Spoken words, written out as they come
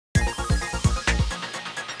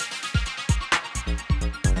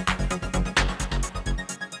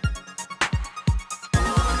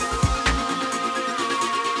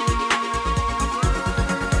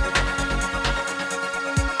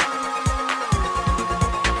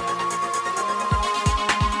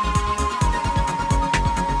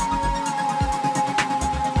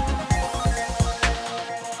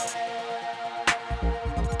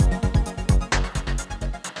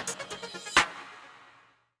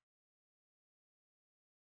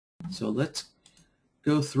so let's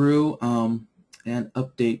go through and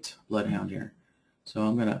update BloodHound here. So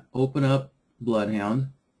I'm going to open up BloodHound,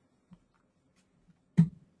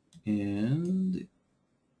 and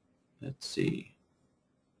let's see.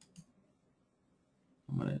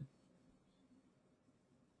 I'm going to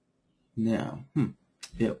now.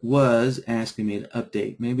 It was asking me to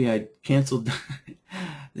update. Maybe I canceled.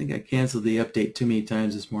 I think I canceled the update too many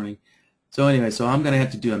times this morning. So anyway, so I'm going to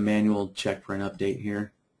have to do a manual check for an update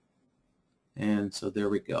here. And so there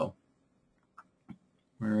we go.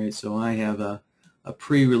 All right, so I have a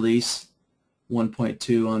pre-release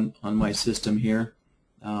 1.2 on my system here.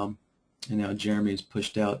 And now Jeremy's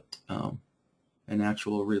pushed out an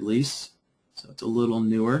actual release. So it's a little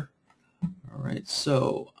newer. All right,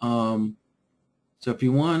 so so if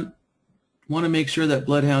you want to make sure that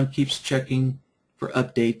BloodHound keeps checking for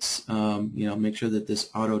updates, you know, make sure that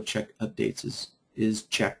this auto check updates is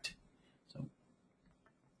checked. So,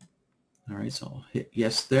 all right, so I'll hit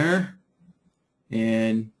yes there,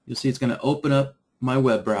 and you'll see it's going to open up my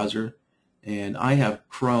web browser, and I have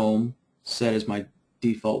Chrome set as my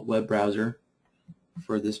default web browser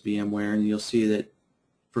for this VMware, and you'll see that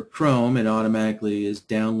for Chrome it automatically is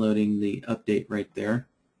downloading the update right there.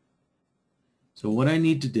 So what I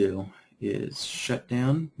need to do is shut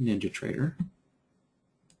down NinjaTrader.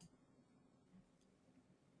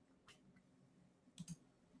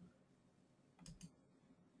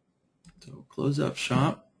 So close up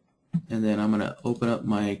shop, and then I'm going to open up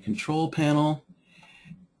my control panel,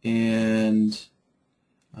 and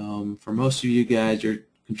for most of you guys, your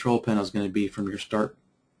control panel is going to be from your start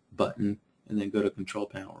button and then go to control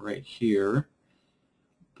panel right here.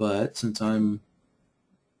 But since I'm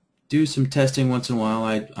do some testing once in a while,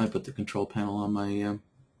 I put the control panel on my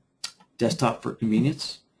desktop for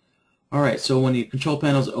convenience. All right, so when the control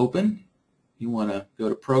panel is open, you want to go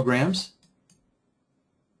to Programs,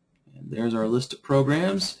 and there's our list of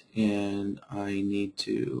programs, and I need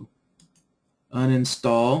to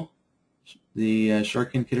uninstall the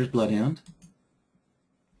Sharkin Kitter's BloodHound.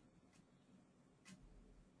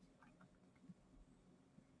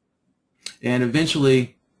 And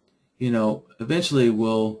eventually, you know,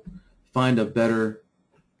 we'll find a better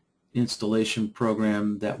installation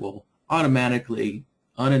program that will automatically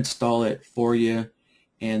uninstall it for you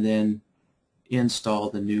and then install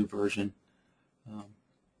the new version.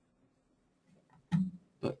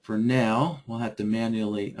 But for now, we'll have to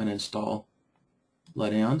manually uninstall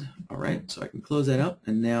BloodHound. All right, so I can close that up,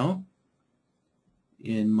 and now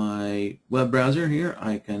in my web browser here,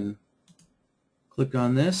 I can click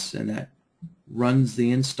on this, and that runs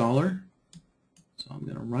the installer. So I'm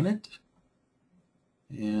going to run it,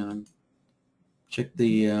 and check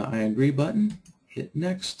the I agree button, hit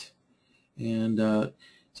next, and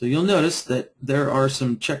so you'll notice that there are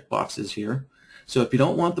some check boxes here. So if you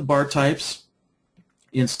don't want the bar types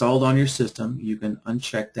installed on your system, you can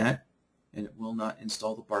uncheck that, and it will not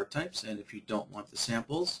install the bar types. And if you don't want the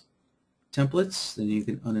samples templates, then you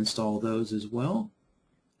can uninstall those as well.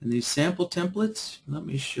 And these sample templates, let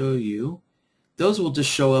me show you. Those will just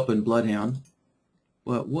show up in BloodHound.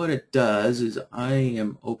 But what it does is I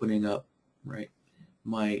am opening up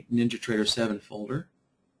my NinjaTrader 7 folder,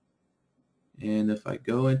 and if I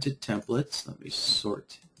go into templates, let me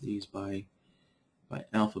sort these by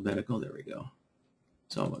alphabetical. There we go.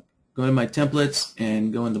 So I'm going to go into my templates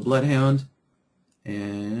and go into BloodHound,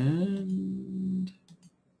 and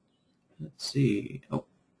let's see. Oh,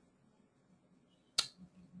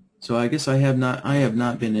 so I guess I have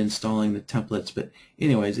not been installing the templates, but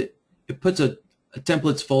anyways, it puts a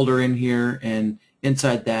templates folder in here, and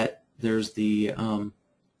inside that there's the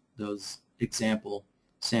those example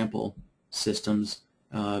sample systems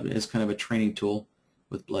as kind of a training tool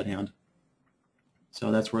with BloodHound.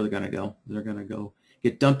 So that's where they're going to go. They're going to go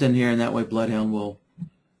get dumped in here, and that way BloodHound will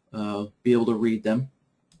be able to read them.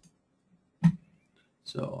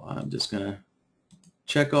 So I'm just going to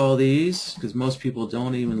check all these, because most people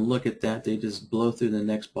don't even look at that. They just blow through the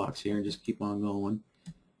next box here and just keep on going.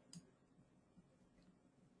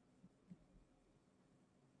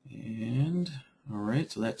 And all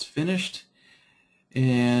right, so that's finished.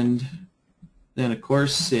 And then of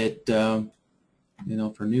course it you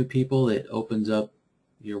know, for new people, it opens up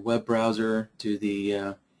your web browser to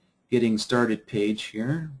the getting started page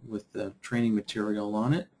here with the training material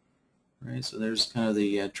on it. Right, so there's kind of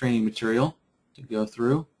the training material to go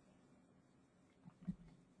through.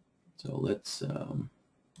 So let's I'll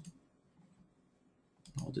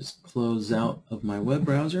just close out of my web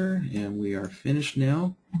browser, and we are finished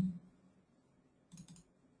now.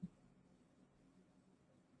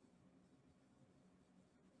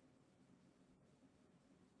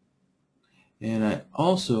 And I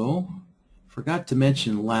also forgot to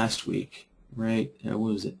mention last week, right? What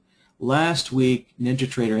was it? Last week,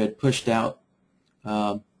 NinjaTrader had pushed out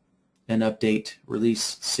an update,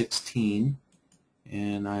 release 16,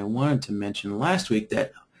 and I wanted to mention last week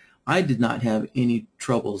that I did not have any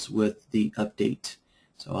troubles with the update.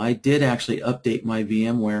 So I did actually update my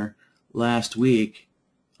VMware last week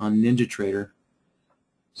on NinjaTrader.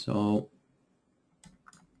 So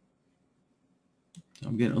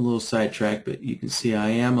I'm getting a little sidetracked, but you can see I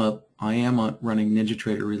am running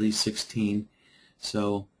NinjaTrader release 16.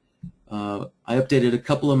 So I updated a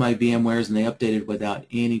couple of my VMwares, and they updated without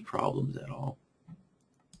any problems at all.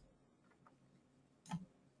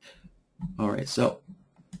 All right, so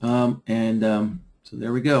so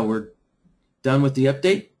there we go. We're done with the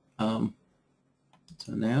update. So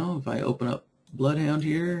now if I open up BloodHound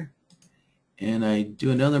here and I do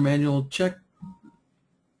another manual check,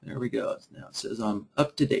 there we go. Now it says I'm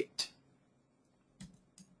up to date.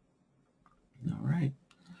 All right.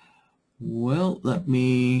 Well, let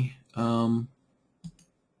me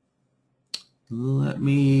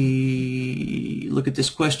look at this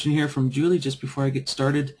question here from Julie just before I get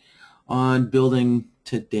started on building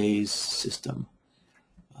today's system.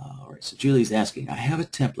 All right, so Julie's asking, I have a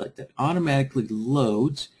template that automatically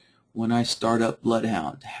loads when I start up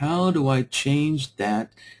BloodHound. How do I change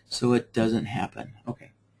that so it doesn't happen?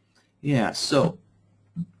 Okay, yeah, so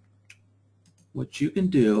what you can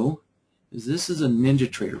do is this is a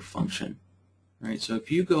NinjaTrader function, right? So if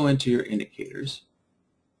you go into your indicators,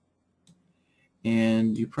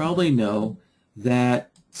 and you probably know that,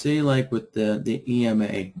 say like with the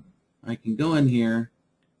EMA, I can go in here,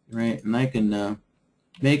 right, and I can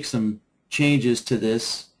make some changes to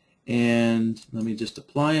this, and let me just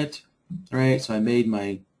apply it, right? So I made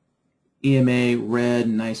my EMA red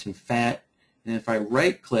and nice and fat, and if I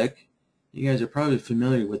right click, you guys are probably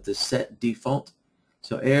familiar with the set default.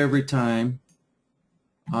 So every time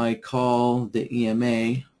I call the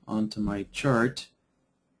EMA onto my chart,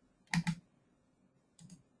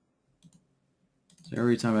 so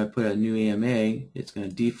every time I put a new EMA, it's going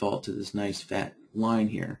to default to this nice fat line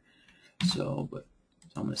here. So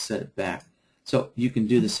I'm going to set it back. So you can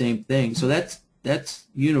do the same thing. So that's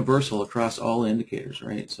universal across all indicators,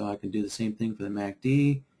 right? So I can do the same thing for the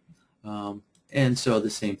MACD, and so the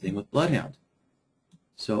same thing with BloodHound.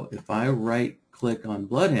 So if I right-click on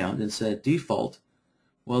BloodHound and set default,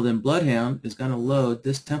 well then BloodHound is going to load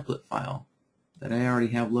this template file that I already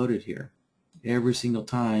have loaded here every single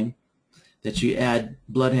time that you add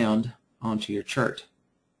BloodHound onto your chart.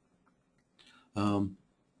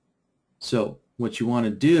 So what you want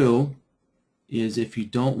to do is, if you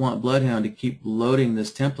don't want BloodHound to keep loading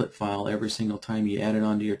this template file every single time you add it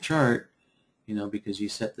onto your chart, you know, because you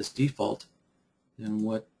set this default, then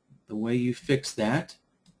the way you fix that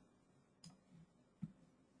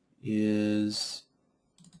is,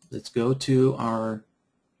 let's go to you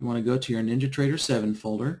want to go to your NinjaTrader 7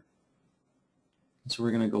 folder. So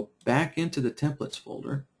we're going to go back into the templates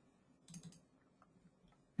folder,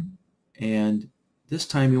 and this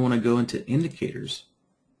time you want to go into indicators,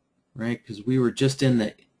 right? Because we were just in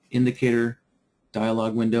the indicator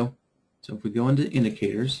dialog window. So if we go into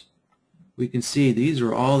indicators, we can see these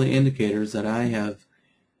are all the indicators that I have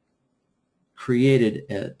created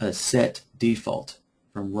at a set default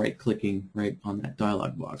from right-clicking right on that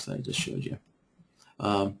dialog box that I just showed you.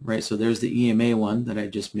 Right, so there's the EMA one that I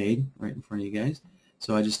just made right in front of you guys.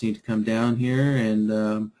 So I just need to come down here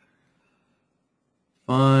and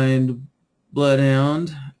find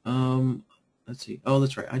BloodHound. Let's see. Oh,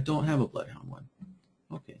 that's right. I don't have a BloodHound one.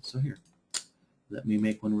 Okay, so here. Let me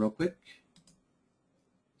make one real quick.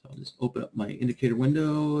 So I'll just open up my indicator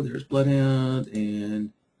window. There's BloodHound,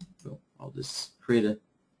 and I'll just create a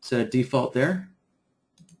set of default there.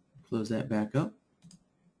 Close that back up.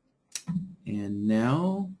 And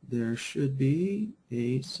now there should be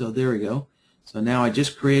so there we go. So now I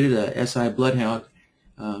just created a SI BloodHound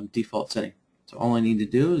default setting. So all I need to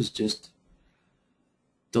do is just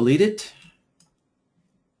delete it,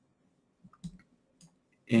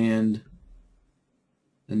 and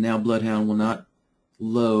now BloodHound will not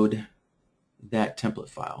load that template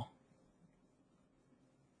file.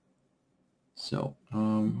 So,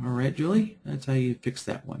 all right, Julie, that's how you fix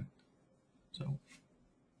that one. So,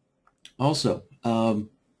 also,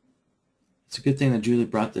 it's a good thing that Julie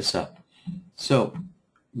brought this up. So,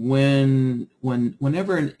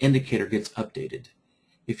 whenever an indicator gets updated,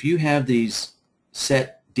 if you have these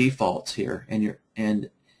set defaults here, and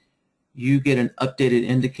you get an updated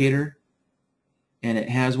indicator, and it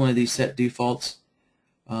has one of these set defaults,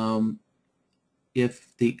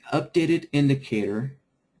 if the updated indicator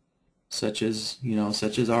such as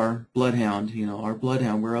our BloodHound. Our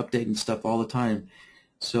BloodHound, we're updating stuff all the time.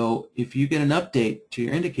 So if you get an update to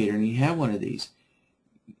your indicator and you have one of these,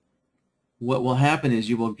 what will happen is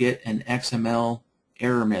you will get an XML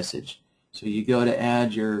error message. So you go to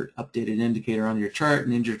add your updated indicator on your chart,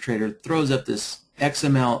 and NinjaTrader throws up this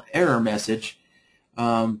XML error message,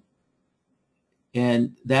 and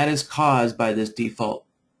that is caused by this default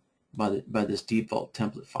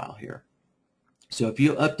template file here. So if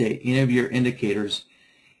you update any of your indicators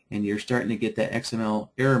and you're starting to get that XML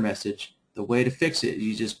error message, the way to fix it is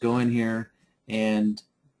you just go in here and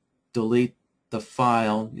delete the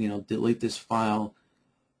file, delete this file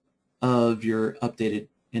of your updated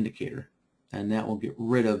indicator, and that will get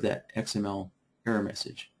rid of that XML error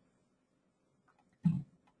message.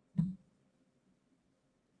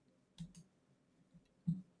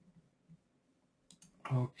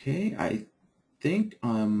 Okay, I think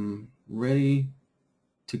I'm ready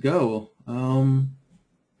to go.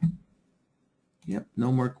 Yep,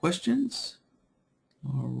 no more questions.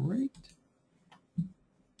 All right.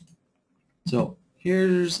 So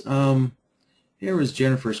here was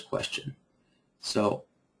Jennifer's question. So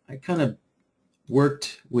I kind of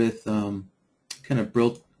worked with, kind of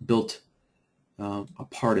built a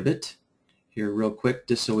part of it here real quick,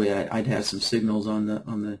 just so I'd have some signals on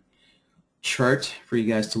the chart for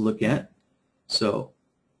you guys to look at. So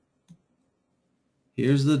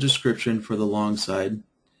here's the description for the long side,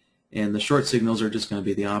 and the short signals are just going to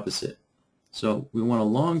be the opposite. So we want a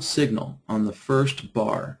long signal on the first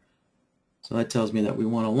bar. So that tells me that we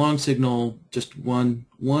want a long signal, just one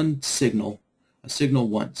signal, a signal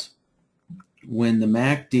once, when the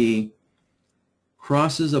MACD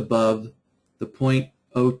crosses above the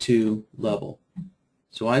 0.02 level.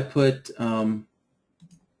 So I put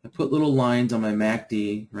little lines on my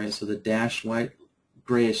MACD, right? So the dashed white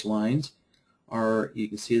grayish lines are, you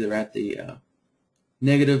can see they're at the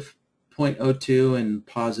negative 0.02 and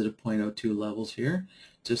positive 0.02 levels here,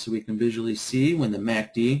 just so we can visually see when the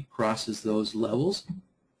MACD crosses those levels.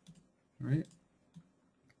 All right.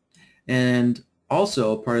 And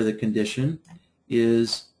also part of the condition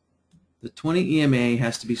is the 20 EMA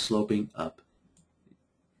has to be sloping up.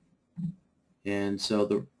 And so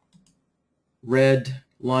the red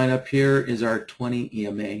line up here is our 20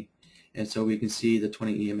 EMA. And so we can see the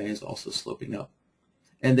 20 EMA is also sloping up.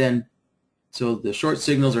 And then, so the short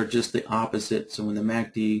signals are just the opposite. So when the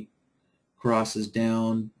MACD crosses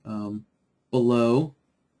down below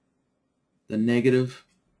the negative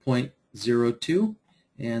 0.02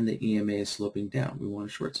 and the EMA is sloping down, we want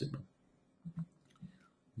a short signal.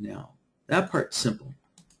 Now, that part's simple.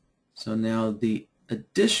 So now the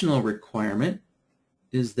additional requirement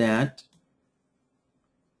is that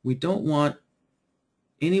we don't want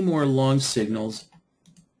any more long signals,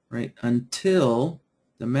 right, until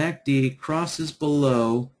the MACD crosses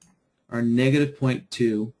below our negative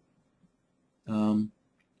 0.2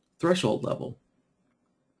 threshold level.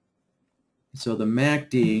 So the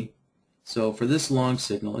MACD, so for this long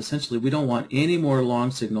signal, essentially we don't want any more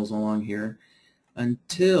long signals along here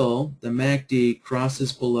until the MACD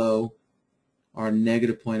crosses below our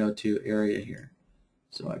negative 0.02 area here.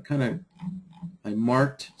 So I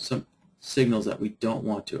marked some signals that we don't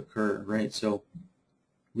want to occur, right? So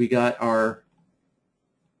we got our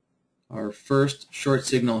first short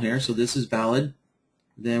signal here, so this is valid.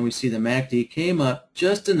 Then we see the MACD came up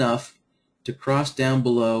just enough to cross down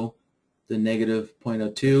below the negative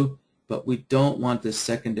 0.02, but we don't want this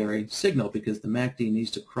secondary signal because the MACD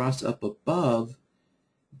needs to cross up above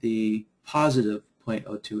the positive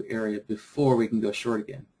 0.02 area before we can go short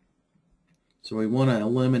again. So we want to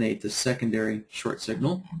eliminate the secondary short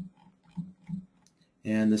signal.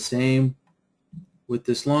 And the same with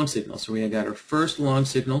this long signal. So we got our first long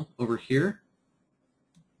signal over here.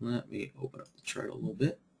 Let me open up the chart a little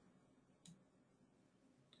bit.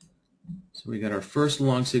 So we got our first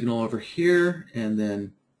long signal over here, and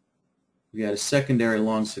then we got a secondary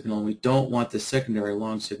long signal. And we don't want the secondary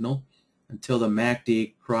long signal until the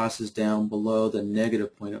MACD crosses down below the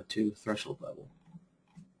negative 0.02 threshold level.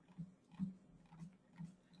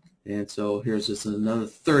 And so here's just another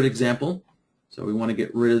third example. So we want to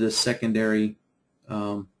get rid of this secondary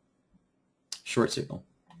short signal.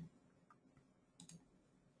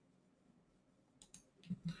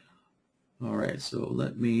 All right, so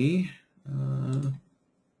let me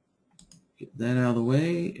get that out of the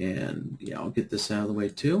way, and yeah, I'll get this out of the way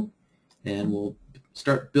too, and we'll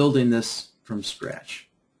start building this from scratch.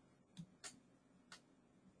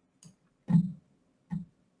 All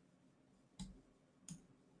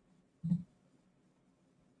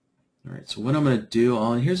right, so what I'm going to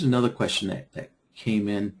do, here's another question that came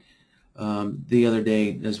in. the other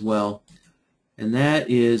day as well. And that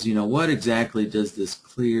is, what exactly does this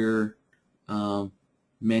clear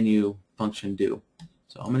menu function do?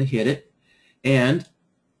 So I'm going to hit it, and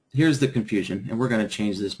here's the confusion, and we're going to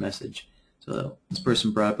change this message. So this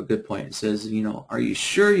person brought up a good point. It says, are you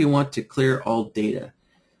sure you want to clear all data?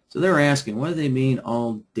 So they're asking, what do they mean,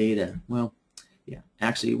 all data? Well, yeah,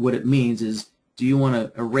 actually what it means is, do you want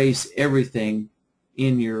to erase everything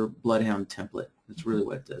in your BloodHound template? That's really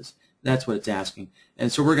what it does. That's what it's asking.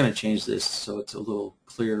 And so we're going to change this so it's a little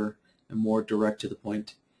clearer and more direct to the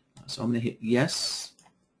point. So I'm going to hit yes,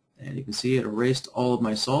 and you can see it erased all of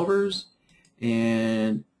my solvers,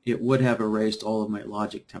 and it would have erased all of my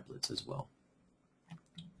logic templates as well.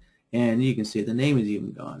 And you can see the name is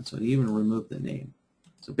even gone, so it even removed the name.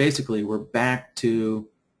 So basically we're back to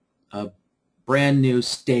a brand new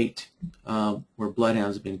state where BloodHound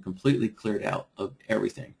has been completely cleared out of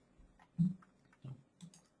everything.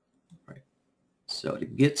 Right. So to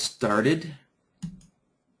get started,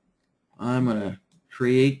 I'm going to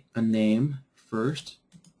create a name first,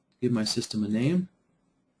 give my system a name.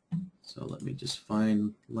 So let me just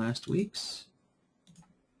find last week's,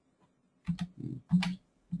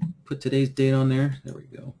 put today's date on there. There we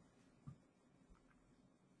go.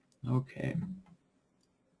 Okay.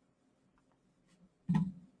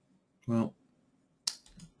 Well,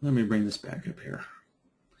 let me bring this back up here.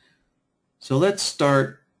 So let's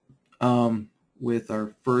start with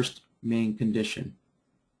our first main condition,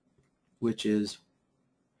 which is,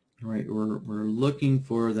 right, we're looking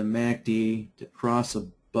for the MACD to cross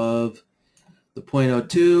above the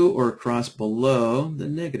 0.02 or cross below the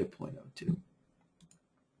negative 0.02.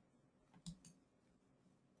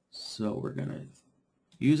 So we're going to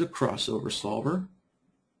use a crossover solver.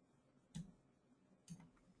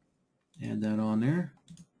 Add that on there.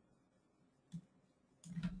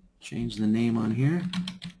 Change the name on here.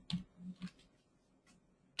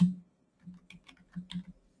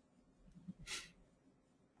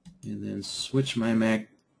 And then switch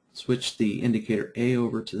the indicator A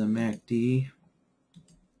over to the MACD.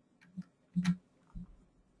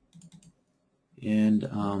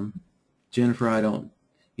 And Jennifer,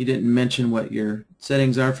 you didn't mention what your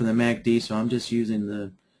settings are for the MACD, so I'm just using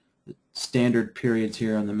the standard periods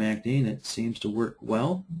here on the MACD, and it seems to work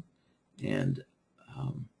well. And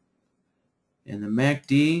the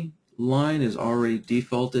MACD line is already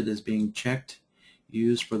defaulted as being checked,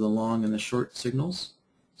 used for the long and the short signals,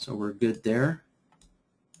 so we're good there.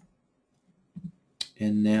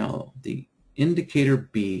 And now the indicator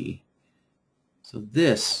B. So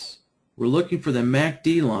this, we're looking for the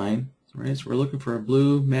MACD line, right? So we're looking for a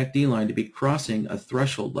blue MACD line to be crossing a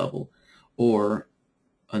threshold level, or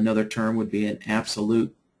another term would be an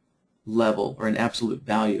absolute level or an absolute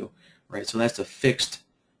value, right? So that's a fixed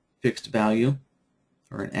value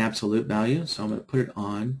or an absolute value. So I'm going to put it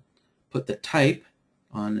on, put the type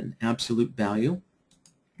on an absolute value,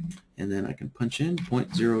 and then I can punch in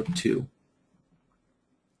 0.02.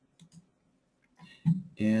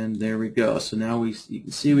 And there we go. So now you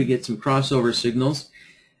can see we get some crossover signals.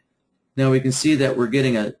 Now we can see that we're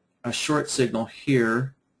getting a short signal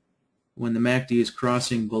here when the MACD is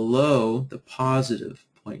crossing below the positive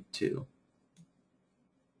 0.2.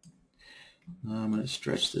 I'm going to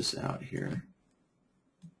stretch this out here.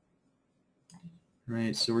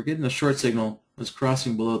 Right, so we're getting a short signal that's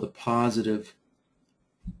crossing below the positive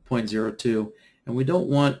 0.02, and we don't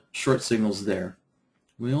want short signals there.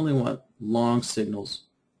 We only want long signals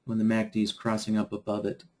when the MACD is crossing up above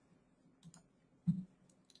it.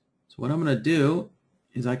 So what I'm going to do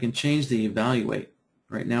is I can change the evaluate.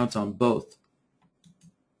 Right now it's on both.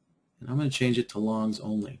 And I'm going to change it to longs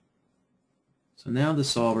only. So now the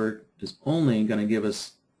solver is only going to give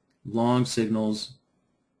us long signals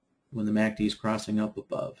when the MACD is crossing up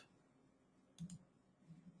above.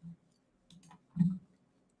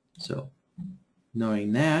 So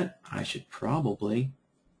knowing that, I should probably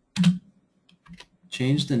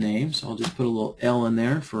change the name. So I'll just put a little L in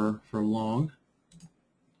there for long.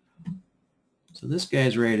 So this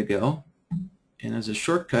guy's ready to go. And as a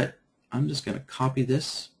shortcut, I'm just going to copy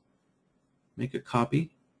this, make a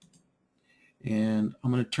copy, and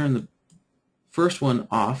I'm going to turn the first one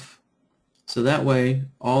off, so that way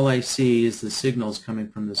all I see is the signals coming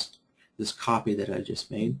from this copy that I just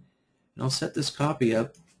made. And I'll set this copy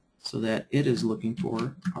up so that it is looking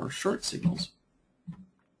for our short signals.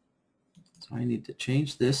 So I need to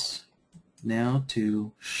change this now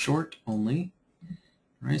to short only.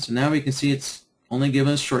 All right, so now we can see it's only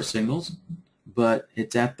giving us short signals, but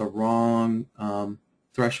it's at the wrong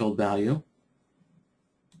threshold value.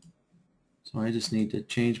 So I just need to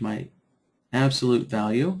change my absolute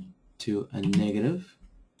value to a negative.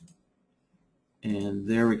 And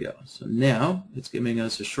there we go. So now it's giving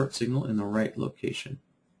us a short signal in the right location.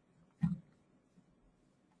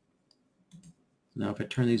 Now if I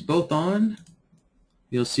turn these both on,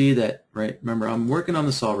 you'll see that, right, remember I'm working on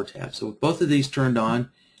the solver tab. So with both of these turned on,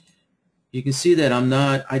 you can see that I'm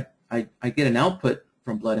not, I get an output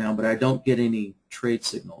from BloodHound, but I don't get any trade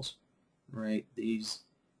signals, right? These,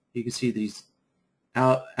 you can see these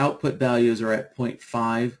output values are at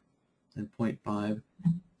 0.5 and 0.5.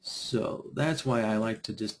 So that's why I like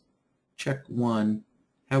to just check one,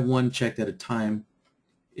 have one checked at a time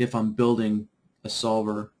if I'm building a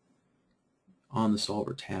solver on the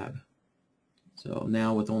solver tab. So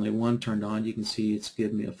now with only one turned on, you can see it's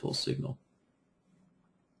giving me a full signal.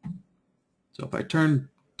 So if I turn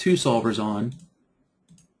two solvers on,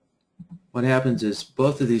 what happens is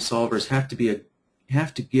both of these solvers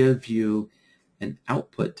have to give you an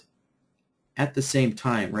output at the same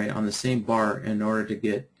time, right, on the same bar in order to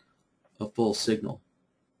get a full signal.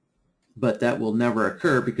 But that will never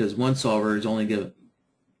occur because one solver is only giving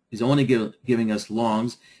us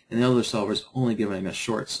longs, and the other solver is only giving us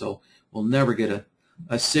shorts. So we'll never get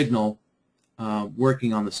a signal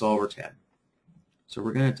working on the solver tab. So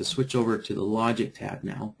we're going to have to switch over to the logic tab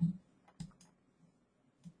now.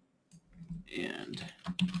 And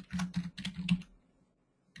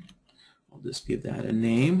I'll just give that a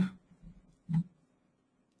name.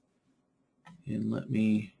 And let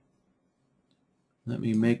me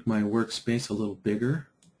make my workspace a little bigger.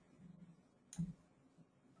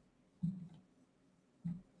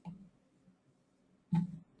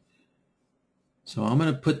 So I'm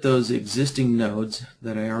going to put those existing nodes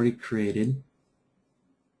that I already created.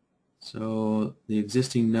 So the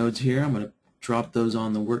existing nodes here, I'm going to drop those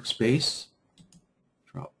on the workspace.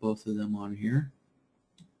 Drop both of them on here.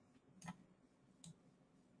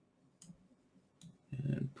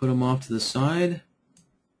 And put them off to the side.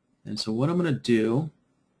 And so what I'm going to do,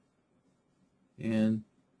 and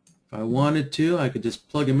if I wanted to, I could just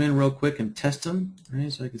plug them in real quick and test them.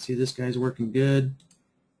 Right? So I can see this guy's working good.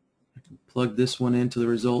 I can plug this one into the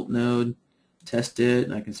result node, test it,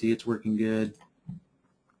 and I can see it's working good.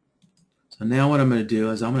 So now what I'm going to do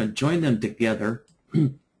is I'm going to join them together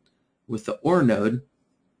with the OR node,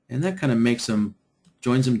 and that kind of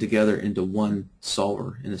joins them together into one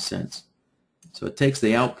solver in a sense. So it takes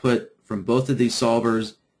the output from both of these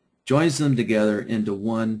solvers, joins them together into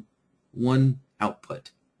one output.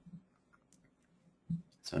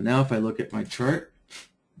 So now if I look at my chart,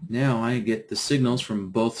 now I get the signals from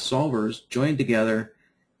both solvers joined together,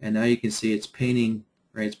 and now you can see it's painting,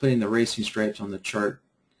 right? It's putting the racing stripes on the chart.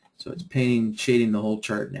 So it's shading the whole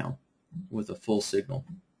chart now with a full signal.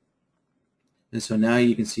 And so now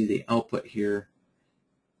you can see the output here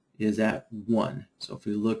is at 1. So if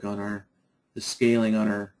we look on the scaling on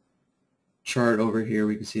our chart over here,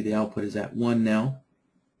 we can see the output is at 1 now,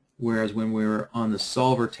 whereas when we were on the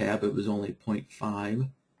solver tab it was only 0.5.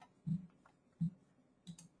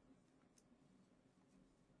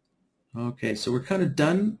 Okay, so we're kind of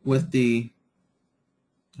done with the,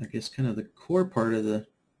 I guess, kind of the core part of the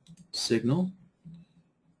signal.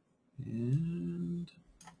 And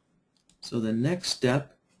so the next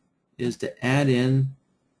step is to add in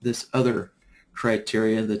this other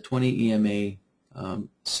criteria, the 20 EMA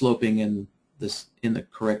sloping in the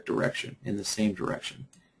correct direction, in the same direction.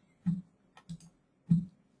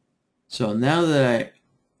 So now that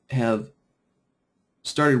I have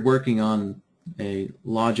started working on a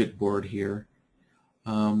logic board here,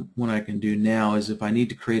 what I can do now is if I need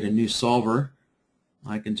to create a new solver,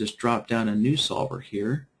 I can just drop down a new solver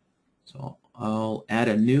here. So I'll add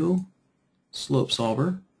a new slope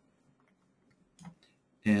solver,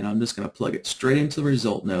 and I'm just going to plug it straight into the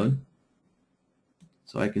result node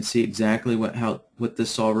so I can see exactly what this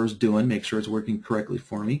solver is doing, make sure it's working correctly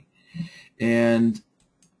for me. And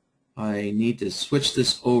I need to switch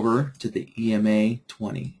this over to the EMA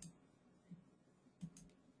 20.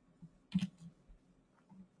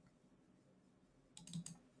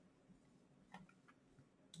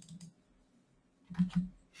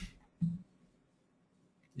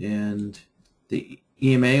 And the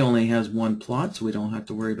EMA only has one plot, so we don't have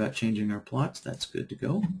to worry about changing our plots. That's good to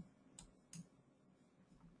go.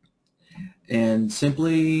 And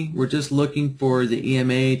simply, we're just looking for the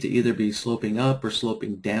EMA to either be sloping up or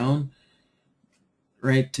sloping down,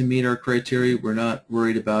 right, to meet our criteria. We're not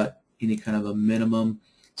worried about any kind of a minimum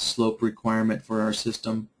slope requirement for our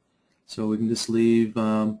system. So we can just leave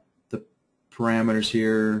the parameters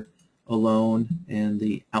here alone, and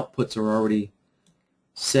the outputs are already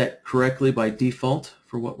set correctly by default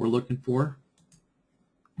for what we're looking for.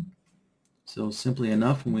 So simply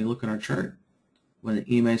enough, when we look at our chart, when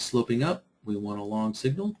the EMA is sloping up, we want a long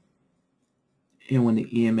signal, And when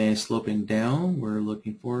the EMA is sloping down, we're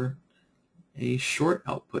looking for a short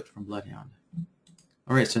output from BloodHound.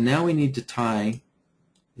 All right, so now we need to tie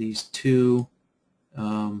these two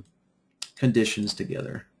conditions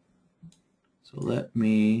together. So let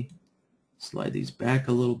me slide these back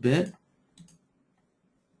a little bit.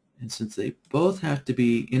 And since they both have to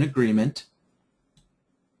be in agreement,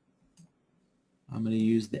 I'm going to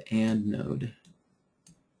use the AND node.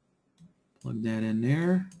 Plug that in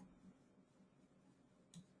there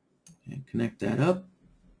and connect that up.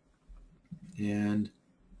 And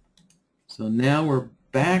so now we're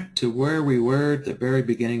back to where we were at the very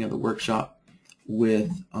beginning of the workshop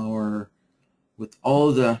with all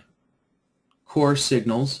of the core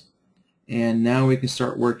signals, and now we can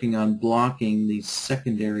start working on blocking these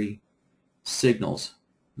secondary signals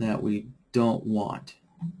that we don't want.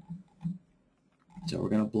 So we're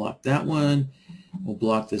going to block that one. We'll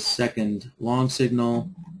block the second long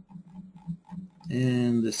signal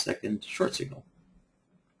and the second short signal.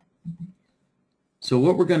 So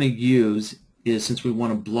what we're going to use is, since we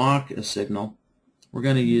want to block a signal, we're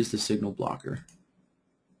going to use the signal blocker.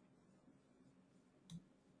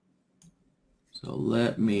 So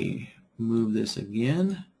let me move this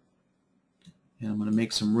again, and I'm going to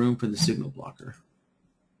make some room for the signal blocker.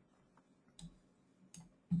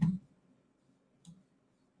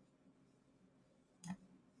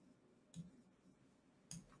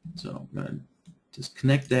 So I'm going to just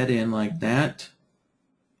connect that in like that,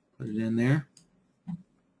 put it in there.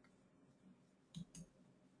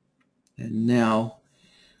 And now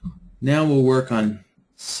we'll work on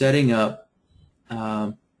setting up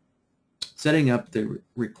the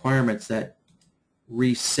requirements that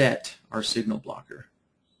reset our signal blocker.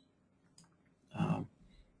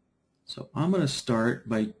 So I'm going to start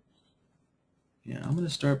by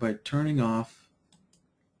turning off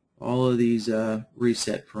all of these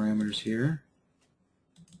reset parameters here,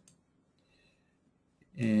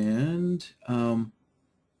 and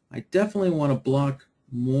I definitely want to block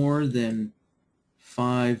more than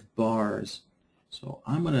 5 bars. So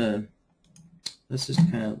I'm going to, let's just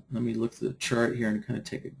let me look at the chart here and kind of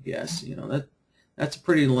take a guess. You know, that's a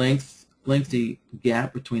pretty lengthy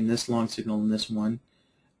gap between this long signal and this one.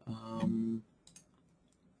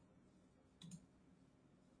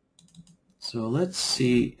 So let's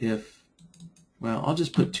see if, well, I'll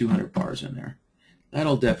just put 200 bars in there.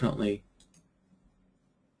 That'll definitely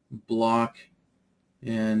block,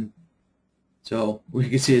 and so we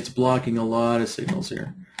can see it's blocking a lot of signals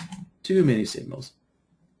here. Too many signals.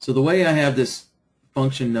 So the way I have this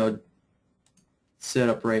function node set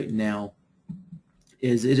up right now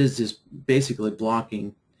is it is just basically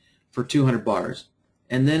blocking for 200 bars,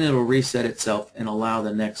 and then it'll reset itself and allow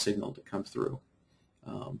the next signal to come through.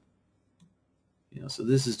 You know, so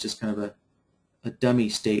this is just kind of a dummy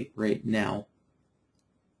state right now,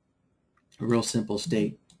 a real simple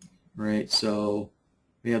state, right? So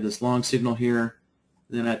we have this long signal here,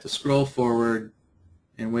 then I have to scroll forward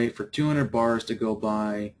and wait for 200 bars to go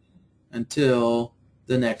by until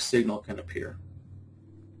the next signal can appear.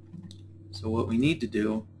 So what we need to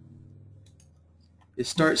do is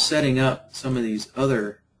start setting up some of these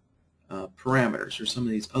other parameters, or some of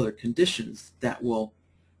these other conditions that will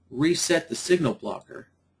reset the signal blocker.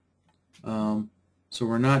 So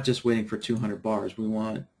we're not just waiting for 200 bars. We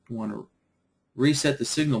want to reset the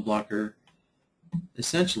signal blocker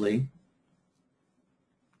essentially.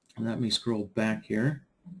 Let me scroll back here.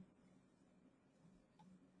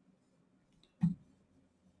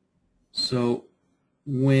 So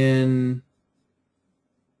when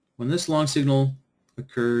this long signal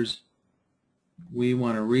occurs, we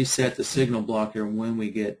want to reset the signal blocker when we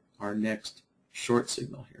get our next short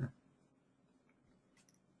signal here.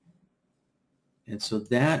 And so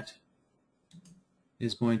that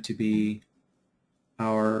is going to be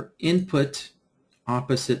our input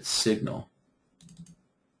opposite signal.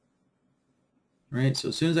 Right? So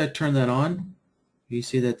as soon as I turn that on, you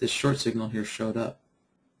see that this short signal here showed up.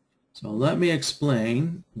 So let me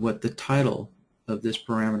explain what the title of this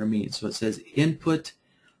parameter means. So it says input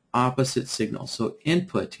opposite signal. So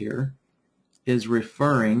input here is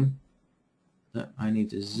referring, I need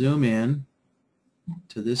to zoom in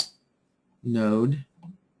to this node,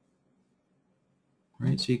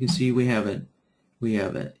 right? So you can see we have an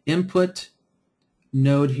input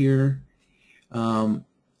node here, and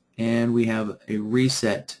we have a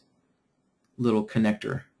reset little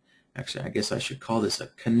connector. Actually, I guess I should call this a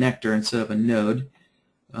connector instead of a node.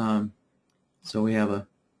 So we have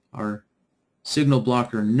our signal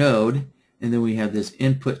blocker node, and then we have this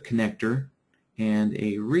input connector and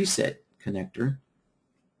a reset connector.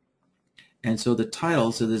 And so the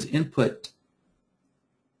title, so this input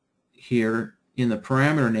here in the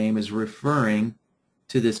parameter name is referring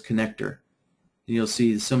to this connector. And you'll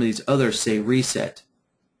see some of these others say reset.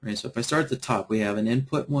 Right? So if I start at the top, we have an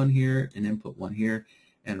input one here, an input one here,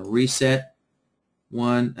 and a reset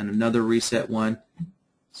one, and another reset one.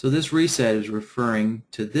 So this reset is referring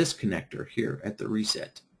to this connector here at the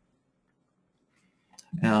reset.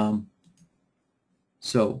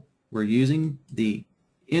 So we're using the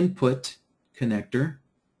input connector,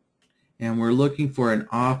 and we're looking for an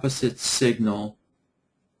opposite signal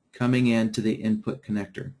coming into the input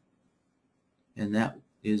connector. And that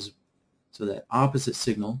is, so that opposite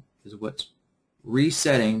signal is what's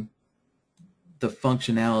resetting the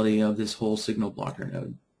functionality of this whole signal blocker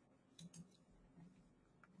node.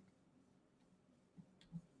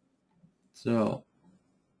 So,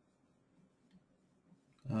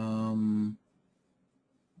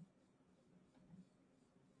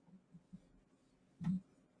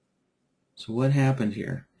 so what happened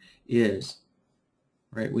here is,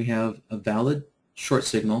 right, we have a valid short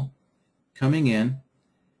signal coming in,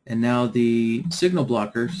 and now the signal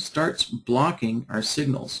blocker starts blocking our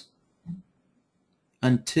signals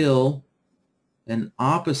until an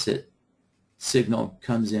opposite signal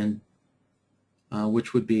comes in,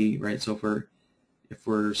 which would be, right, so if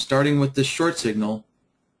we're starting with the short signal,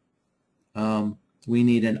 we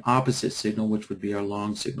need an opposite signal, which would be our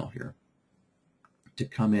long signal here, to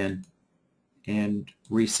come in and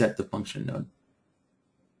reset the function node.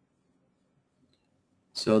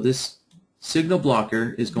 So this signal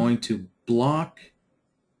blocker is going to block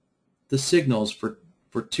the signals for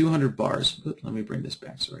 200 bars. Oops, let me bring this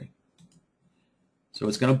back, sorry. So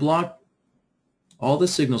it's going to block all the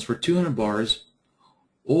signals for 200 bars,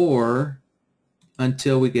 or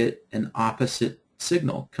until we get an opposite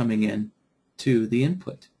signal coming in to the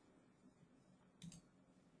input.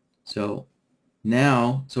 So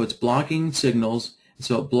now, so it's blocking signals.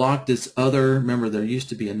 So it blocked this other, remember there used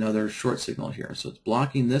to be another short signal here. So it's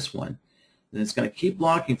blocking this one. And it's going to keep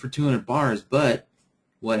blocking for 200 bars, but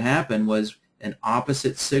what happened was an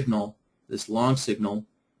opposite signal, this long signal,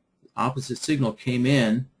 opposite signal came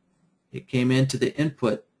in. It came into the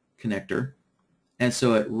input connector, and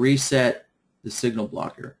so it reset the signal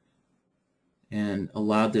blocker and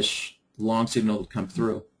allowed this long signal to come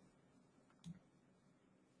through.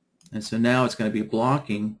 And so now it's going to be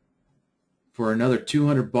blocking for another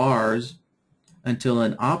 200 bars until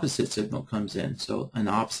an opposite signal comes in. So an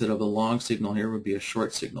opposite of a long signal here would be a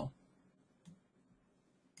short signal.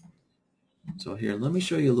 So here, let me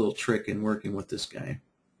show you a little trick in working with this guy.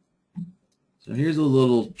 So here's a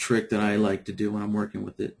little trick that I like to do when I'm working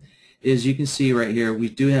with it. Is you can see right here, we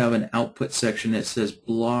do have an output section that says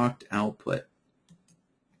blocked output.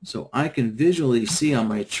 So I can visually see on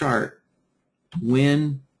my chart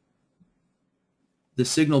when the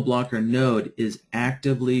signal blocker node is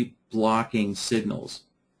actively blocking signals.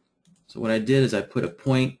 So what I did is I put a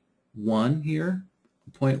 0.1 here,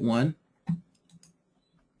 0.1,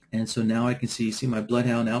 and so now I can see my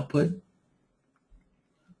BloodHound output.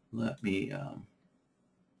 Let me, I'm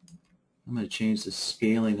going to change the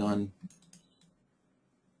scaling on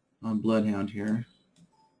BloodHound here.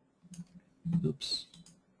 Oops,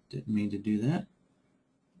 didn't mean to do that.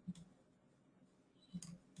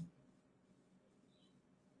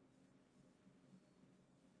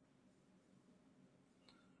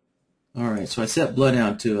 All right, so I set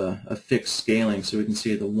BloodHound to a fixed scaling so we can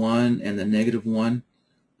see the 1 and the -1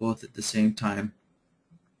 both at the same time.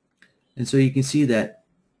 And so you can see that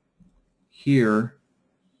here,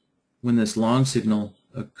 when this long signal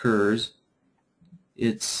occurs,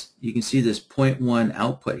 you can see this 0.1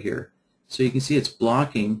 output here. So you can see it's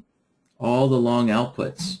blocking all the long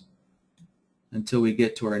outputs until we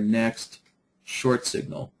get to our next short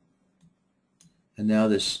signal. And now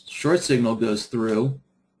this short signal goes through,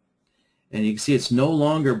 and you can see it's no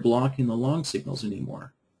longer blocking the long signals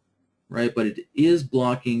anymore, right? But it is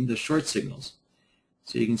blocking the short signals.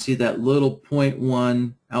 So you can see that little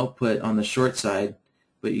 0.1 output on the short side,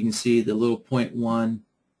 but you can see the little 0.1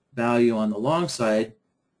 value on the long side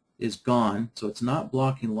is gone, so it's not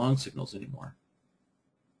blocking long signals anymore.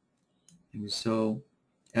 And so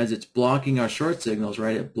as it's blocking our short signals,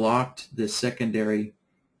 right, it blocked this secondary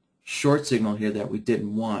short signal here that we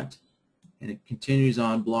didn't want, and it continues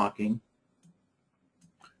on blocking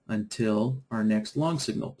until our next long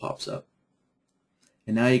signal pops up.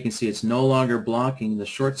 And now you can see it's no longer blocking the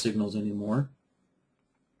short signals anymore,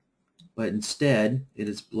 but instead it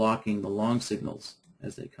is blocking the long signals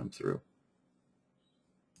as they come through.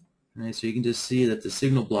 All right, so you can just see that the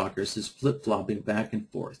signal blockers is flip-flopping back and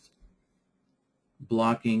forth,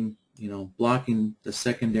 blocking, blocking the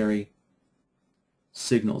secondary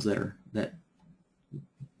signals that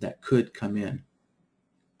that could come in.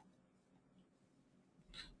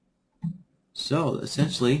 So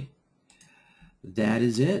essentially, that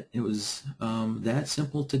is it. It was that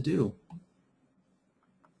simple to do.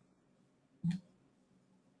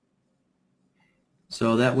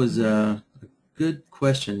 So that was a good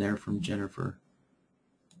question there from Jennifer.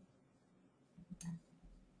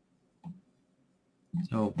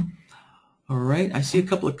 So, all right, I see a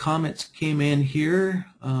couple of comments came in here.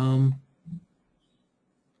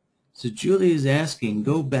 So Julie is asking,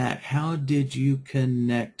 go back, how did you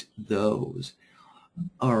connect those?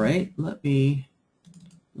 All right, let me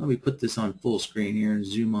put this on full screen here and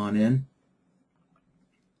zoom on in.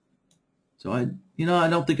 So I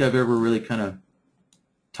don't think I've ever really kind of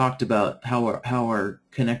talked about how our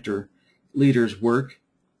connector leaders work.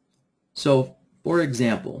 So for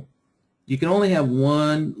example, you can only have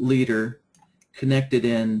one leader connected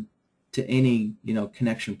in to any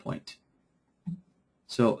connection point.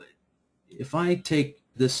 So if I take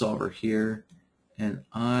this solver here and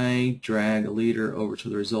I drag a leader over to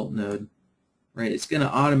the result node, right, it's going to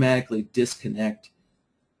automatically disconnect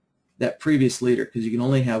that previous leader because you can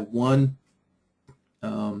only have one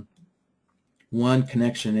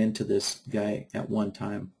connection into this guy at one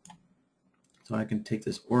time. So I can take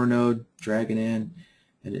this OR node, drag it in,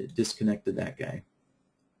 and it disconnected that guy.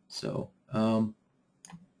 So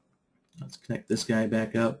let's connect this guy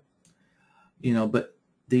back up. But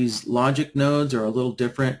these logic nodes are a little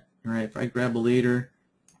different, right? If I grab a leader,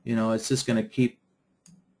 it's just going to keep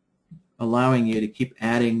allowing you to keep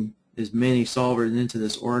adding as many solvers into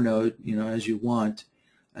this OR node, as you want,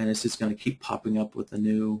 and it's just going to keep popping up with a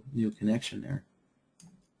new connection there.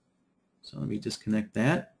 So let me disconnect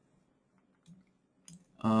that.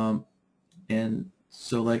 And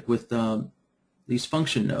so like with these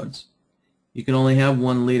function nodes, you can only have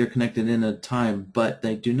one leader connected in at a time, but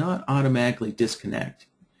they do not automatically disconnect,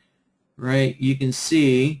 right? You can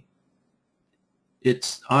see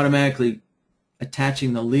it's automatically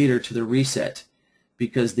attaching the leader to the reset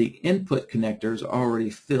because the input connector is already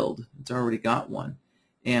filled. It's already got one,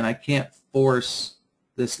 and I can't force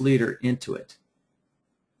this leader into it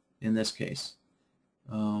in this case.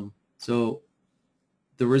 So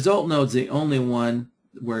the result node is the only one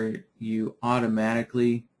where it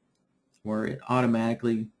automatically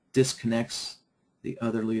disconnects the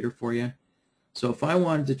other leader for you. So if I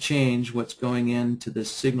wanted to change what's going into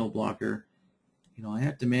this signal blocker, I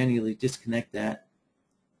have to manually disconnect that,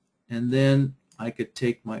 and then I could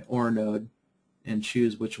take my OR node and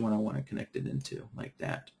choose which one I want to connect it into, like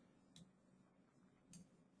that.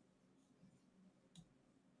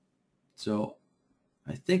 So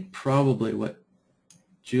I think probably what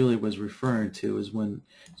Julie was referring to is when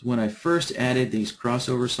I first added these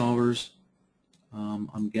crossover solvers.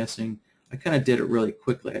 I'm guessing I kind of did it really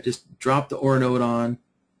quickly. I just dropped the OR node on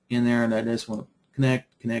in there, and I just went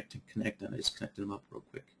connect, connect, and connect, and I just connected them up real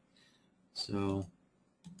quick. So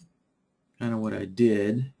kind of what I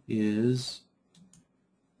did is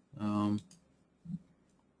I'll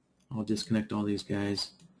disconnect all these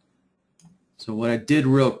guys. So what I did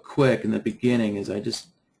real quick in the beginning is I just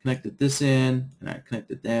connected this in, and I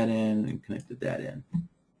connected that in, and connected that in.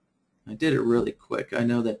 I did it really quick. I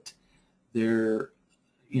know that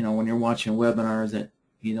when you're watching webinars that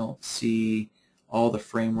you don't see all the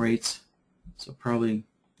frame rates, so probably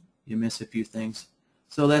you miss a few things.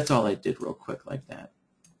 So that's all I did real quick like that.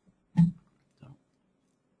 So,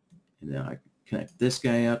 and then I connect this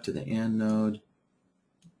guy up to the AND node,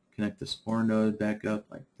 connect this OR node back up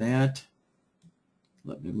like that.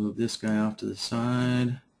 Let me move this guy off to the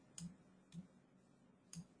side,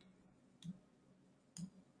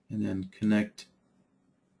 and then connect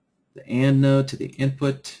the AND node to the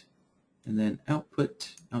input, and then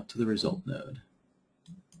output out to the result node.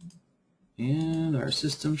 And our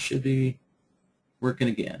system should be working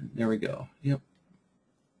again. There we go. Yep.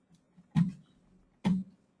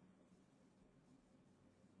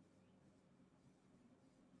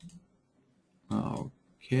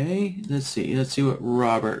 Okay, let's see what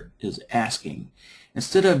Robert is asking.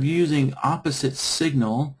 Instead of using opposite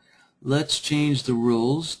signal, let's change the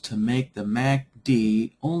rules to make the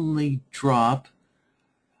MACD only drop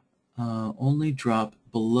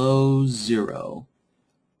below 0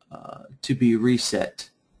 to be reset,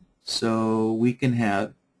 so we can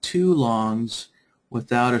have 2 longs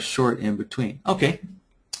without a short in between. Okay,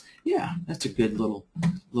 yeah, that's a good little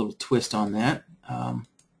twist on that.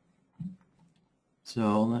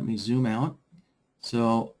 So let me zoom out.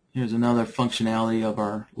 So here's another functionality of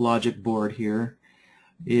our logic board here.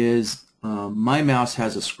 Is my mouse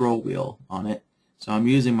has a scroll wheel on it, so I'm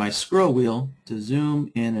using my scroll wheel to zoom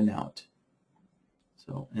in and out.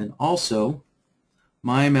 So, and also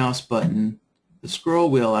my mouse button, the scroll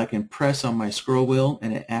wheel, I can press on my scroll wheel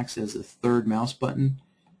and it acts as a third mouse button.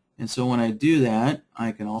 And so when I do that,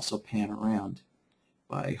 I can also pan around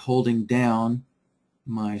by holding down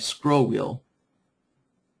my scroll wheel,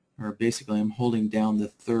 or basically I'm holding down the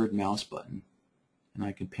third mouse button and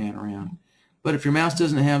I can pan around. But if your mouse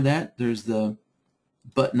doesn't have that, there's the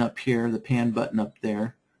button up here, the pan button up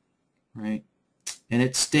there, right? And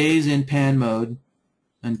it stays in pan mode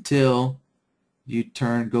until you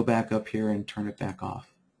go back up here and turn it back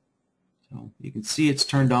off. So you can see it's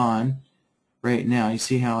turned on right now. You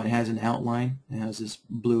see how it has an outline? It has this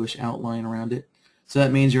bluish outline around it. So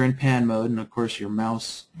that means you're in pan mode, and of course your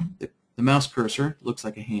mouse, the mouse cursor looks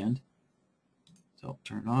like a hand. So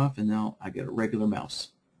turn it off, and now I get a regular mouse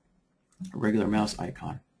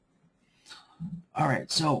icon. All right,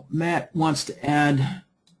 so Matt wants to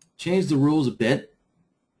change the rules a bit.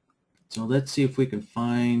 So let's see if we can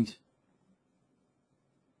find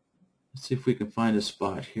a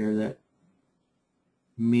spot here that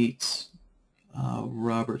meets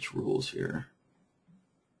Robert's rules here.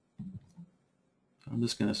 I'm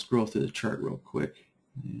just going to scroll through the chart real quick.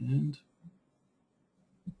 And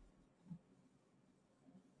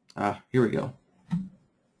here we go.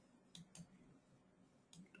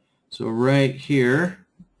 So right here,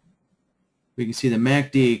 we can see the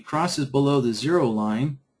MACD crosses below the 0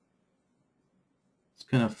 line. It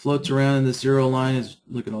kind of floats around in the 0 line.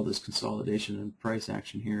 Look at all this consolidation and price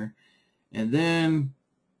action here. And then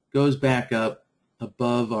goes back up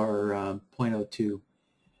above our 0.02.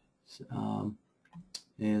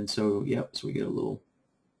 And so, yep, so we get a little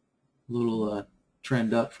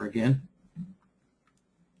trend up for again.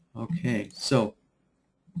 Okay, so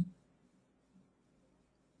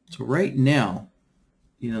right now,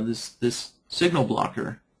 you know, this signal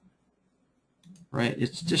blocker, right?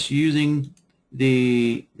 It's just using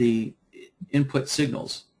the input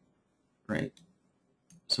signals, right?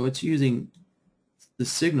 So it's using the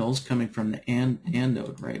signals coming from the AND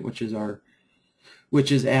node, right, which is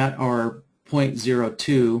at our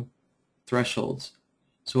 0.02 thresholds.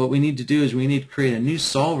 So what we need to do is we need to create a new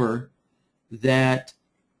solver that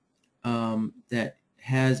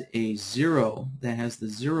has the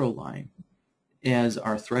 0 line as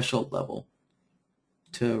our threshold level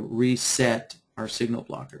to reset our signal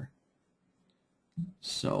blocker.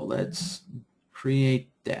 So let's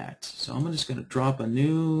create that. So I'm just going to drop a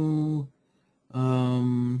new,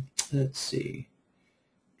 let's see.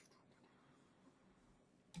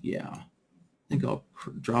 Yeah, I think I'll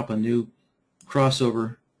drop a new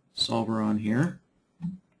crossover solver on here.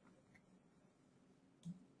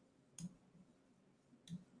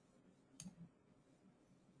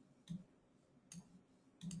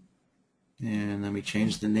 And let me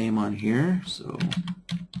change the name on here. So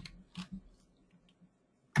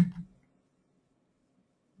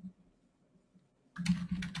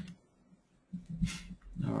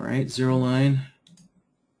all right, 0 line.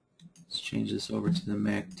 Let's change this over to the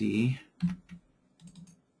MACD.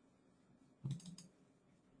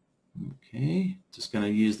 Okay, just going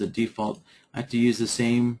to use the default. I have to use the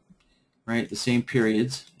same, right, the same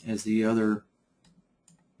periods as the other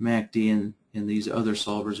MACD and these other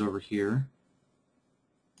solvers over here.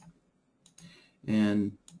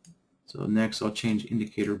 And so next I'll change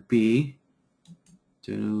indicator B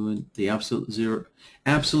to the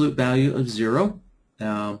absolute value of 0.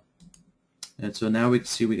 And so now we can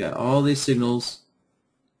see we got all these signals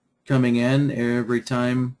coming in every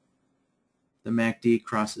time the MACD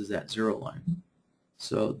crosses that 0 line.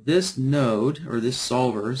 So this node, or this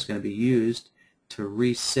solver, is going to be used to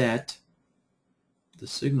reset the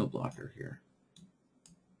signal blocker here.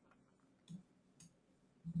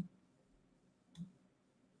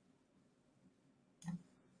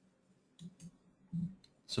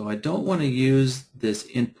 So I don't want to use this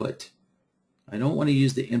input. I don't want to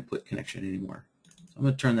use the input connection anymore. So I'm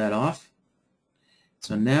going to turn that off.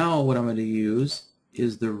 So now what I'm going to use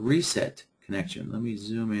is the reset connection. Let me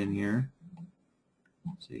zoom in here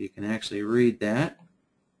so you can actually read that.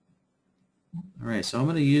 All right, so I'm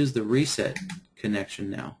going to use the reset connection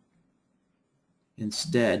now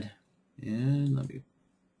instead. And let me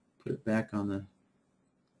put it back on the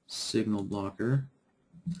signal blocker.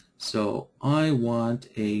 So I want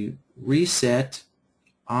a reset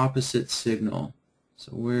opposite signal.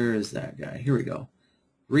 So where is that guy? Here we go.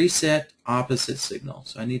 Reset opposite signal.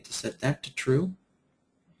 So I need to set that to true.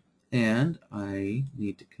 And I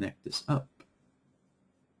need to connect this up.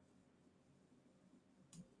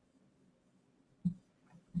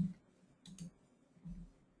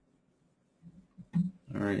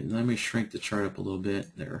 All right, let me shrink the chart up a little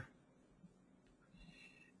bit there.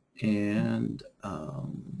 And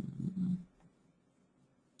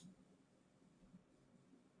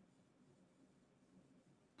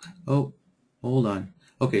Oh, hold on.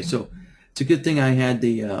 Okay, so it's a good thing I had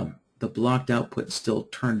the blocked output still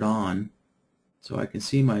turned on, so I can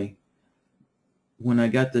see my, when I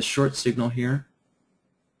got the short signal here.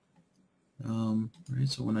 Right,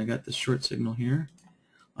 so when I got the short signal here,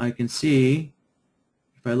 I can see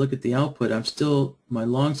if I look at the output, I'm still, my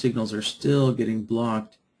long signals are still getting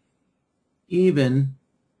blocked, even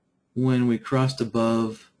when we crossed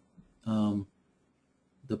above the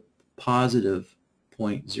positive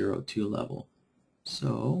 0.02 level.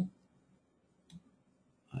 So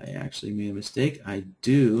I actually made a mistake. I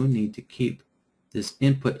do need to keep this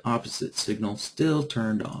input opposite signal still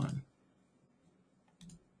turned on.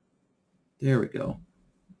 There we go.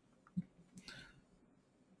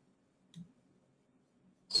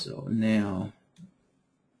 So now,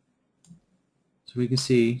 so we can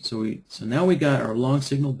see, so now we got our long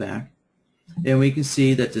signal back, and we can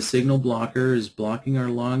see that the signal blocker is blocking our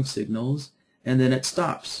long signals, and then it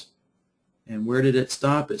stops. And where did it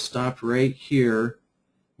stop? It stopped right here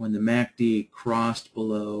when the MACD crossed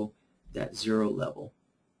below that 0 level.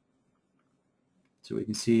 So we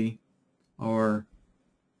can see our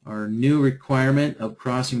new requirement of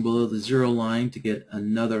crossing below the 0 line to get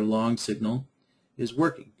another long signal is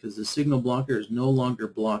working, because the signal blocker is no longer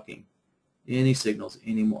blocking any signals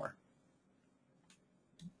anymore.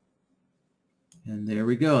 And there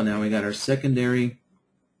we go. Now we got our secondary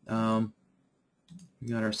long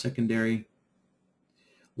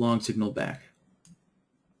signal back.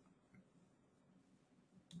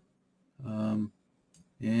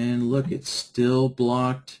 And look, it's still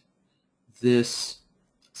blocked this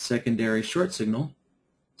secondary short signal.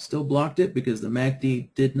 Still blocked it because the MACD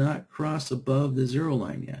did not cross above the 0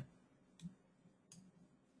 line yet.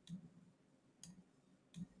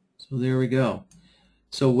 So there we go.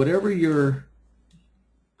 So whatever your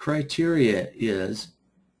criteria is,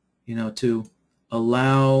 to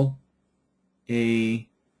allow a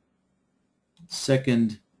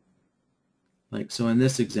second, like so in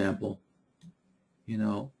this example,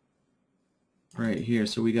 right here,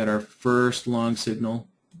 so we got our first long signal,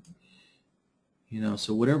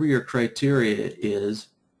 so whatever your criteria is,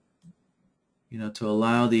 to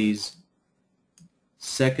allow these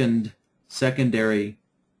secondary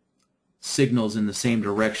signals in the same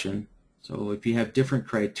direction. So if you have different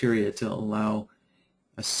criteria to allow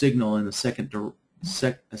a signal in the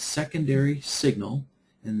a secondary signal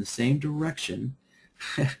in the same direction,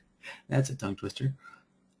 that's a tongue twister.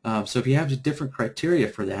 So if you have different criteria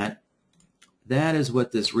for that, that is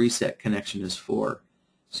what this reset connection is for.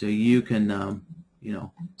 So you can,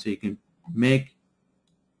 so you can make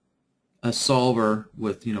a solver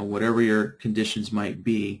with, whatever your conditions might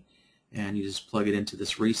be, and you just plug it into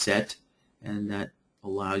this reset, and that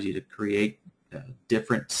allows you to create a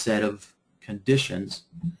different set of conditions,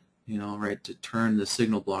 right, to turn the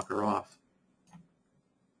signal blocker off.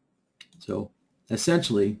 So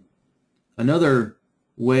essentially, another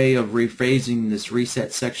way of rephrasing this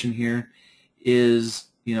reset section here is,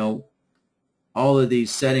 all of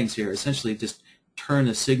these settings here essentially just turn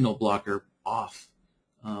the signal blocker off,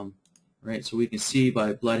 right? So we can see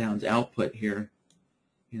by BloodHound's output here,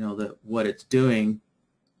 that what it's doing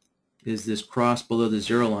is this cross below the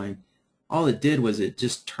 0 line. All it did was it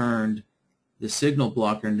just turned the signal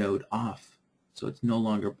blocker node off, so it's no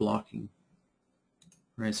longer blocking,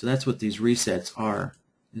 right? So that's what these resets are,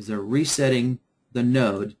 is they're resetting the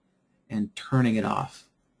node and turning it off.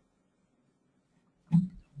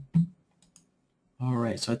 All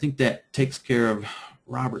right, so I think that takes care of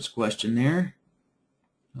Robert's question there.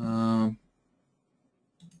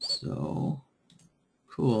 So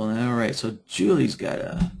cool. All right, so Julie's got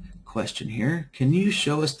a question here. Can you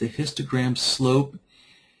show us the histogram slope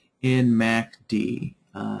in MACD?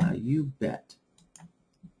 You bet.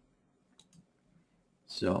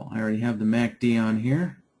 So I already have the MACD on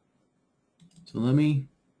here. So let me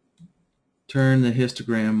turn the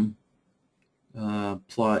histogram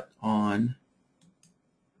plot on.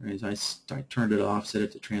 Right, I turned it off, set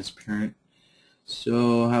it to transparent.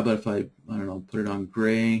 So how about if I don't know, put it on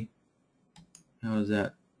gray? How does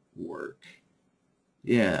that work?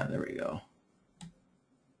 Yeah, there we go.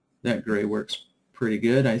 That gray works pretty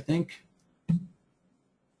good, I think. So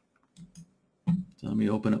let me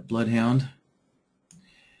open up BloodHound.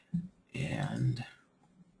 And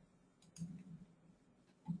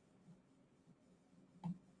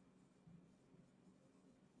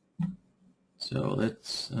so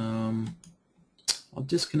let's, I'll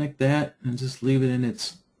disconnect that and just leave it in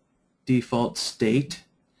its default state.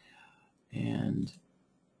 And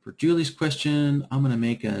for Julie's question, I'm going to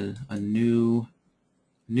make a new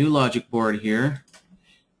logic board here,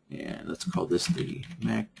 and let's call this the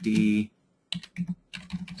MACD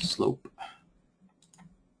slope.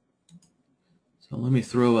 So let me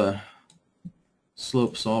throw a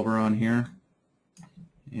slope solver on here,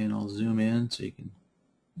 and I'll zoom in so you can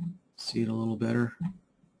see it a little better.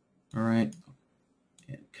 All right,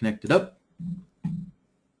 and connect it up.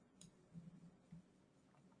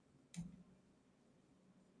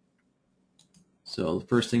 So the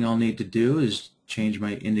first thing I'll need to do is change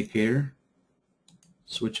my indicator,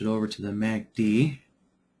 switch it over to the MACD,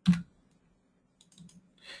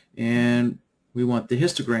 and we want the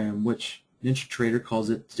histogram, which NinjaTrader calls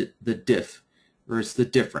it the diff, or it's the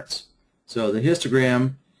difference. So the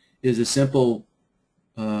histogram is a simple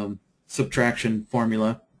subtraction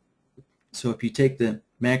formula. So if you take the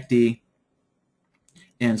MACD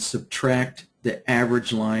and subtract the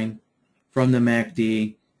average line from the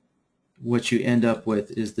MACD, what you end up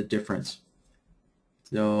with is the difference.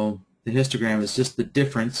 So the histogram is just the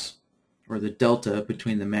difference, or the delta,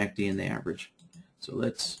 between the MACD and the average. So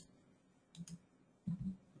let's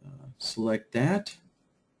select that,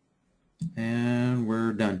 and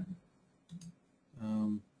we're done.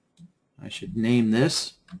 I should name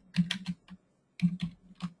this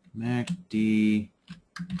MACD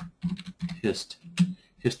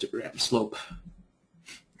histogram slope.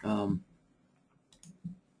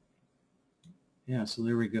 Yeah, so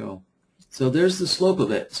there we go. So there's the slope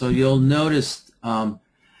of it. So you'll notice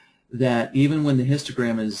that even when the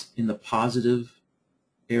histogram is in the positive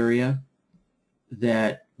area,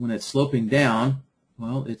 that when it's sloping down,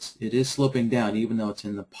 well, it is sloping down even though it's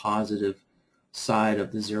in the positive side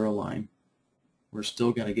of the zero line. We're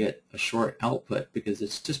still going to get a short output because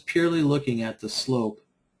it's just purely looking at the slope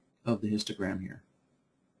of the histogram here.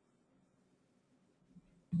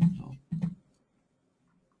 So,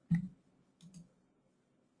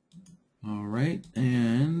 all right,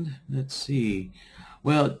 and let's see.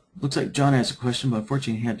 Well, it looks like John has a question, but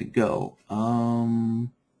unfortunately he had to go. Oh,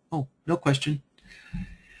 no question.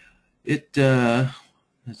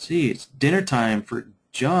 Let's see, it's dinner time for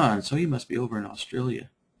John, so he must be over in Australia.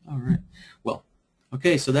 All right. Well,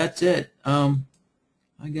 okay, so that's it. I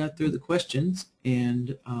got through the questions,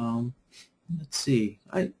 and let's see.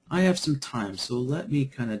 I have some time, so let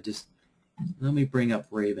me bring up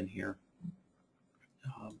Raven here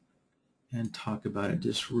and talk about it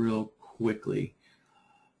just real quickly.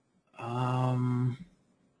 All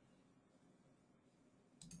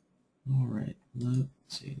right, let's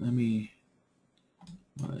see. Let me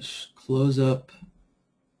close up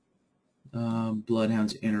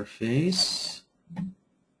BloodHound's interface,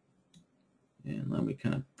 and let me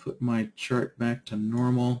kind of put my chart back to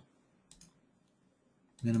normal.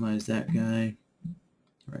 Minimize that guy.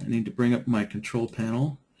 All right, I need to bring up my control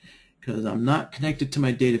panel because I'm not connected to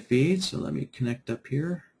my data feed, so let me connect up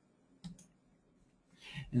here,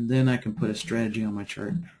 and then I can put a strategy on my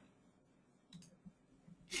chart.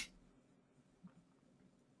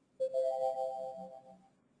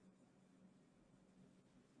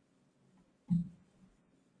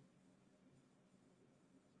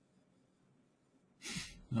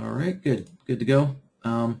 All right, good to go.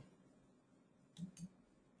 Let's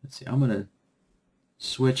see, I'm going to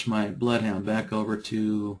switch my BloodHound back over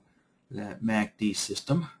to that MACD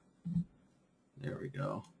system. There we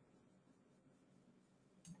go.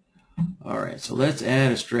 All right, so let's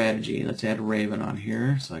add a strategy. Let's add a Raven on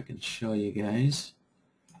here so I can show you guys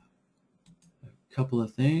a couple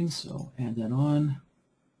of things. So add that on,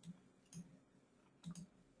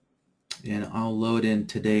 and I'll load in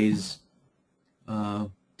today's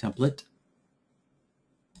template.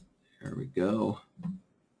 There we go.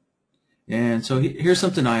 And so here's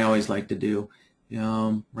something I always like to do.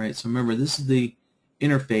 Right, so remember, this is the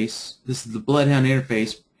interface. This is the BloodHound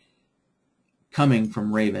interface coming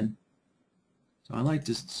from Raven. So I like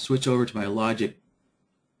to switch over to my Logic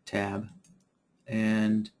tab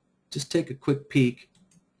and just take a quick peek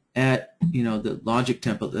at the Logic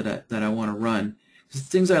template that I want to run. The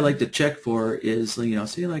things I like to check for is,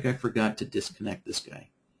 say like I forgot to disconnect this guy,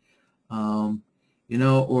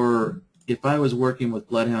 or if I was working with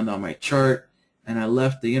BloodHound on my chart and I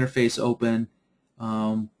left the interface open,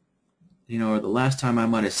 or the last time I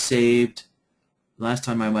might have saved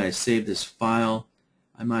this file,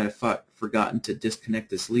 I might have forgotten to disconnect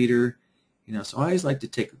this leader. So I always like to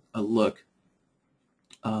take a look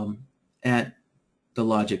at the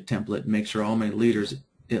Logic template and make sure all my leaders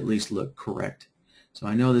at least look correct. So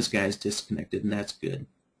I know this guy's disconnected, and that's good.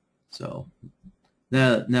 So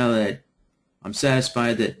now that I'm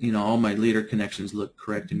satisfied that all my leader connections look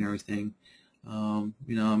correct and everything, I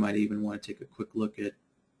might even want to take a quick look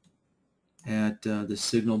at the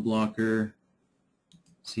signal blocker,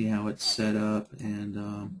 see how it's set up, and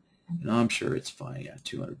I'm sure it's fine. Yeah,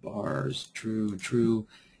 200 bars, true.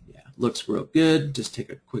 Yeah, looks real good. Just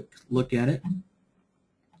take a quick look at it.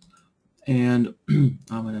 And I'm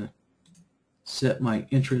going to set my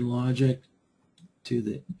entry logic to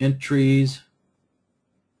the entries.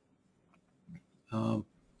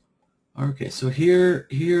 Okay, so here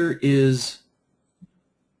is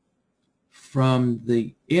from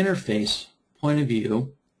the interface point of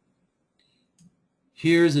view.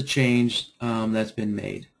 Here's a change that's been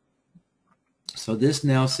made. So this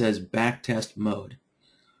now says backtest mode.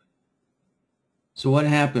 So what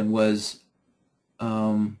happened was,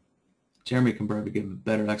 Jeremy can probably give a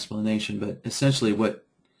better explanation, but essentially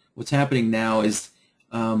what's happening now is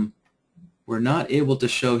we're not able to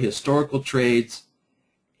show historical trades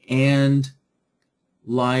and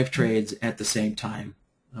live trades at the same time.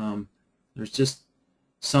 There's just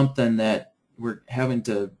something that we're having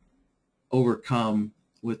to overcome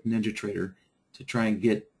with NinjaTrader to try and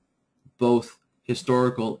get both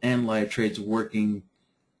historical and live trades working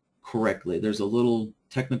correctly. There's a little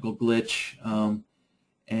technical glitch,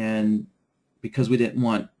 and because we didn't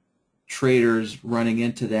want traders running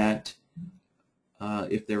into that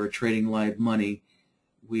if they were trading live money,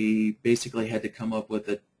 we basically had to come up with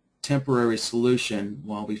a temporary solution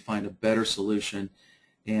while we find a better solution.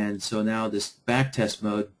 And so now this backtest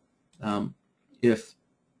mode, if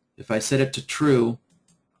I set it to true,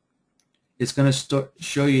 it's going to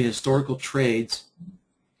show you historical trades,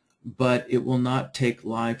 but it will not take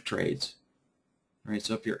live trades. All right,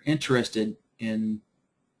 so if you're interested in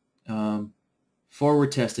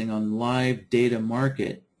forward testing on live data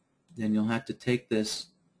market, then you'll have to take this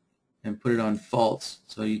and put it on false.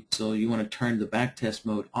 So you want to turn the backtest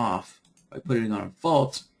mode off by putting it on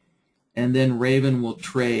false, and then Raven will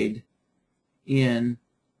trade in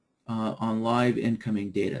on live incoming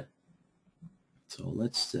data. So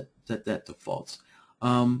let's set that to false.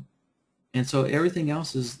 And so everything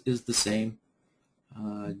else is the same.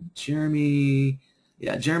 Jeremy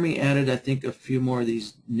added, I think, a few more of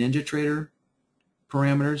these NinjaTrader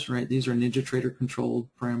parameters, right? These are NinjaTrader controlled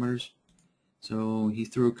parameters. So he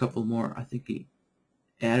threw a couple more. I think he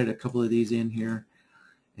added a couple of these in here,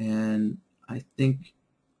 and I think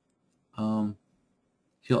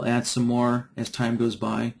he'll add some more as time goes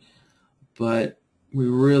by. But we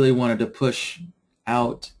really wanted to push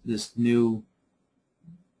out this new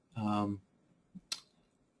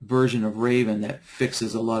version of Raven that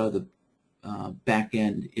fixes a lot of the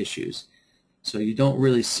back-end issues. So you don't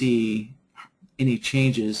really see any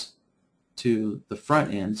changes to the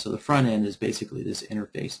front end. So the front end is basically this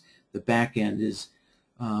interface. The back end is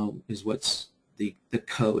what's the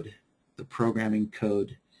code, the programming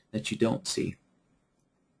code that you don't see.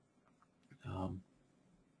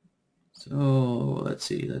 So let's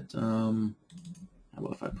see that. How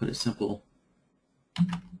about if I put a simple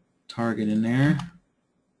target in there?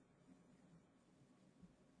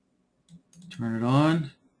 Turn it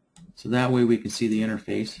on, so that way we can see the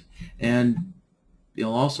interface. And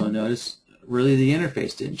you'll also notice really the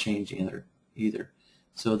interface didn't change either.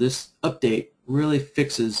 So this update really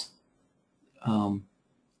fixes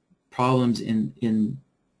problems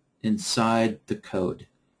inside the code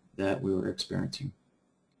that we were experiencing.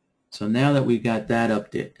 So now that we got that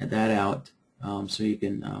out, so you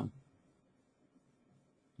can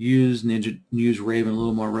use Raven a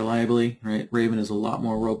little more reliably, right? Raven is a lot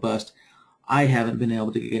more robust. I haven't been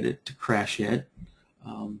able to get it to crash yet,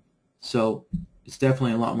 so it's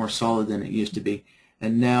definitely a lot more solid than it used to be.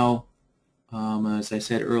 And now, as I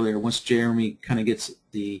said earlier, once Jeremy kind of gets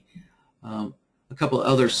the a couple of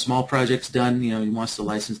other small projects done, he wants to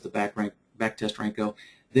license the backtest Ranko,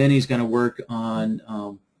 then he's going to work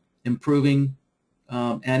on improving,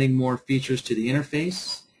 adding more features to the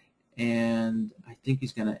interface, and I think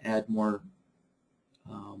he's going to add more.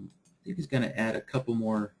 I think he's going to add a couple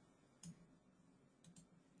more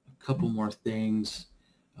things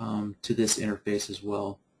to this interface as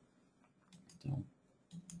well. So,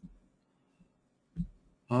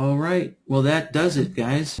 all right, well, that does it,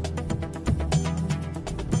 guys.